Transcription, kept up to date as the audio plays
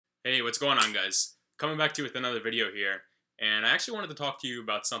Hey, what's going on, guys? Coming back to you with another video here, and I actually wanted to talk to you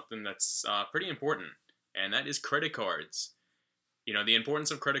about something that's pretty important, and that is credit cards. The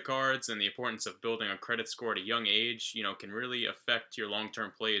importance of credit cards and the importance of building a credit score at a young age, can really affect your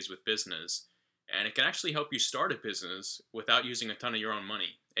long-term plays with business, and it can actually help you start a business without using a ton of your own money,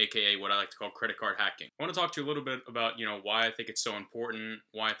 aka what I like to call credit card hacking. I want to talk to you a little bit about, why I think it's so important,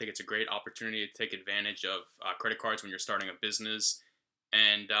 why I think it's a great opportunity to take advantage of credit cards when you're starting a business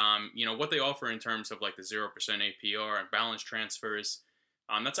and what they offer in terms of like the 0% APR and balance transfers.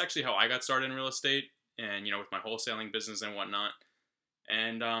 That's actually how I got started in real estate, and with my wholesaling business and whatnot.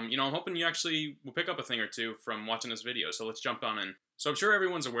 And I'm hoping you actually will pick up a thing or two from watching this video. So let's jump on in. So I'm sure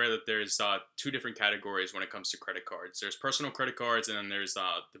everyone's aware that there's two different categories when it comes to credit cards. There's personal credit cards, and then there's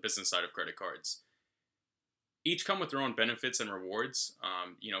the business side of credit cards. Each come with their own benefits and rewards.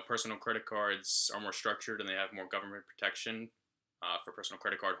 Personal credit cards are more structured and they have more government protection for personal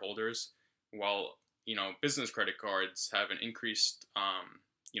credit card holders, while business credit cards have an increased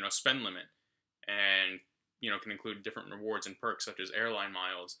spend limit, and can include different rewards and perks such as airline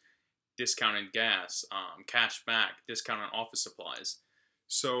miles, discounted gas, cash back, discount on office supplies.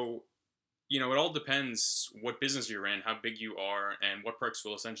 So it all depends what business you're in, how big you are, and what perks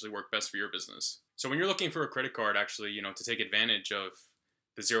will essentially work best for your business. So when you're looking for a credit card, actually, to take advantage of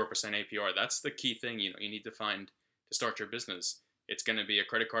the 0% APR, that's the key thing, you need to find to start your business. It's going to be a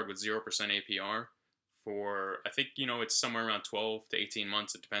credit card with 0% APR for, I think, it's somewhere around 12 to 18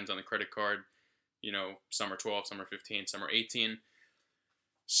 months. It depends on the credit card. Some are 12, some are 15, some are 18.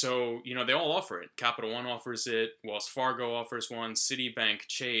 So, they all offer it. Capital One offers it. Wells Fargo offers one. Citibank,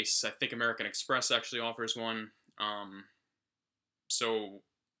 Chase, I think American Express actually offers one. So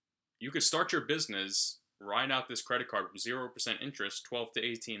you could start your business, ride out this credit card with 0% interest, 12 to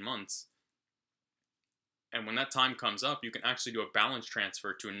 18 months. And when that time comes up, you can actually do a balance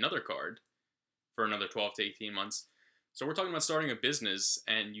transfer to another card for another 12 to 18 months. So we're talking about starting a business,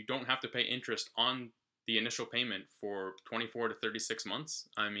 and you don't have to pay interest on the initial payment for 24 to 36 months.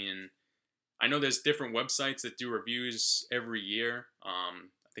 I mean, I know there's different websites that do reviews every year. I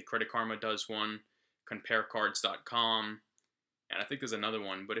think Credit Karma does one, comparecards.com, and I think there's another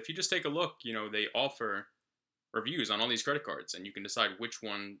one. But if you just take a look, they offer reviews on all these credit cards, and you can decide which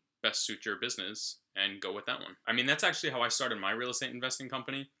one best suits your business and go with that one. I mean, that's actually how I started my real estate investing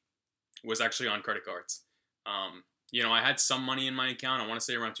company, was actually on credit cards. I had some money in my account, I want to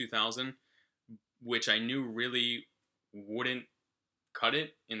say around 2000, which I knew really wouldn't cut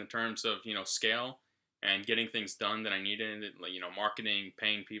it in the terms of, scale and getting things done that I needed, like, marketing,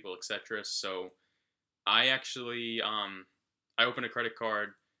 paying people, etc. So I actually, I opened a credit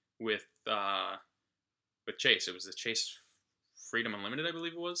card with Chase. It was the Chase Freedom Unlimited, I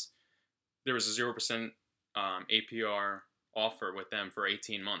believe it was. There was a 0% APR offer with them for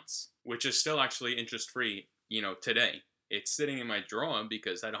 18 months, which is still actually interest-free, today. It's sitting in my drawer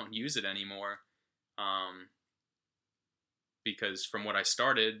because I don't use it anymore. Because from what I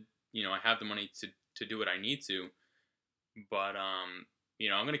started, I have the money to do what I need to. But, I'm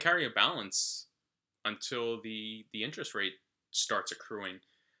going to carry a balance until the interest rate starts accruing,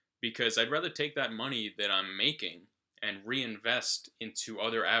 because I'd rather take that money that I'm making and reinvest into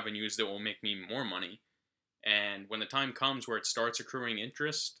other avenues that will make me more money. And when the time comes where it starts accruing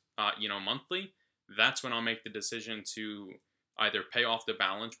interest, monthly, that's when I'll make the decision to either pay off the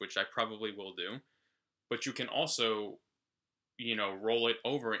balance, which I probably will do, but you can also, roll it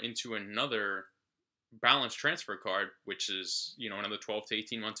over into another balance transfer card, which is, another 12 to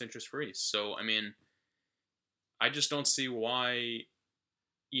 18 months interest free. So, I mean, I just don't see why,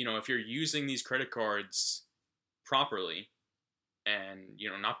 if you're using these credit cards properly and,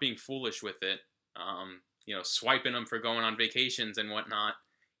 not being foolish with it, swiping them for going on vacations and whatnot,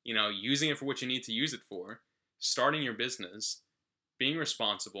 using it for what you need to use it for, starting your business, being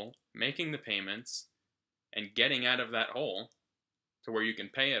responsible, making the payments, and getting out of that hole to where you can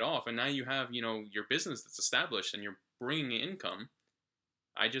pay it off. And now you have, your business that's established and you're bringing in income.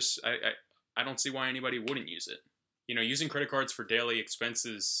 I don't see why anybody wouldn't use it. Using credit cards for daily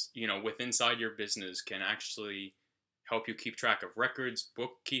expenses, with inside your business can actually help you keep track of records,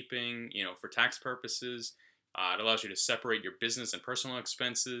 bookkeeping, for tax purposes. It allows you to separate your business and personal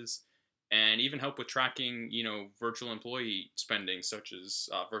expenses, and even help with tracking, virtual employee spending, such as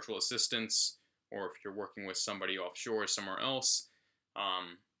virtual assistants, or if you're working with somebody offshore somewhere else,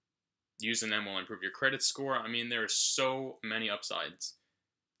 using them will improve your credit score. I mean, there are so many upsides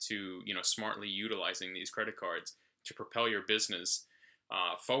to, smartly utilizing these credit cards to propel your business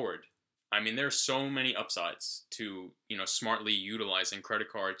forward. I mean, there's so many upsides to, smartly utilizing credit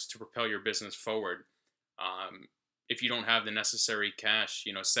cards to propel your business forward. if you don't have the necessary cash,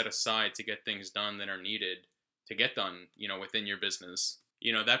 set aside to get things done that are needed to get done, within your business.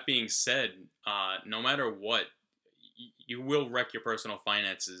 That being said, no matter what, you will wreck your personal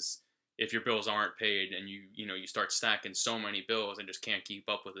finances if your bills aren't paid and you start stacking so many bills and just can't keep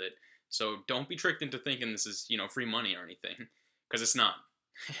up with it. So don't be tricked into thinking this is, free money or anything, because it's not.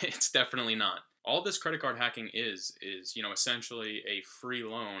 It's definitely not. All this credit card hacking is essentially a free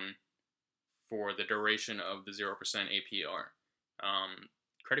loan for the duration of the 0% APR.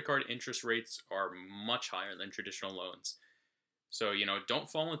 Credit card interest rates are much higher than traditional loans. So, don't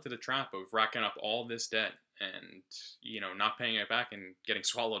fall into the trap of racking up all this debt and, not paying it back and getting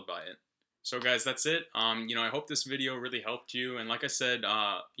swallowed by it. So guys, that's it. I hope this video really helped you. And like I said,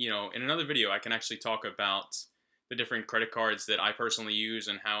 in another video, I can actually talk about the different credit cards that I personally use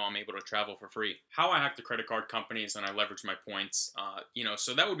and how I'm able to travel for free. How I hack the credit card companies and I leverage my points.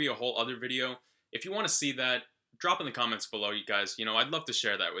 So that would be a whole other video. If you want to see that, drop in the comments below, you guys. I'd love to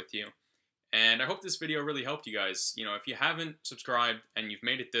share that with you. And I hope this video really helped you guys. If you haven't subscribed and you've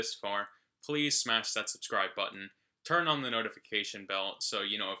made it this far, please smash that subscribe button. Turn on the notification bell so,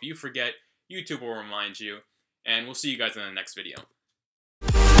 if you forget, YouTube will remind you. And we'll see you guys in the next video.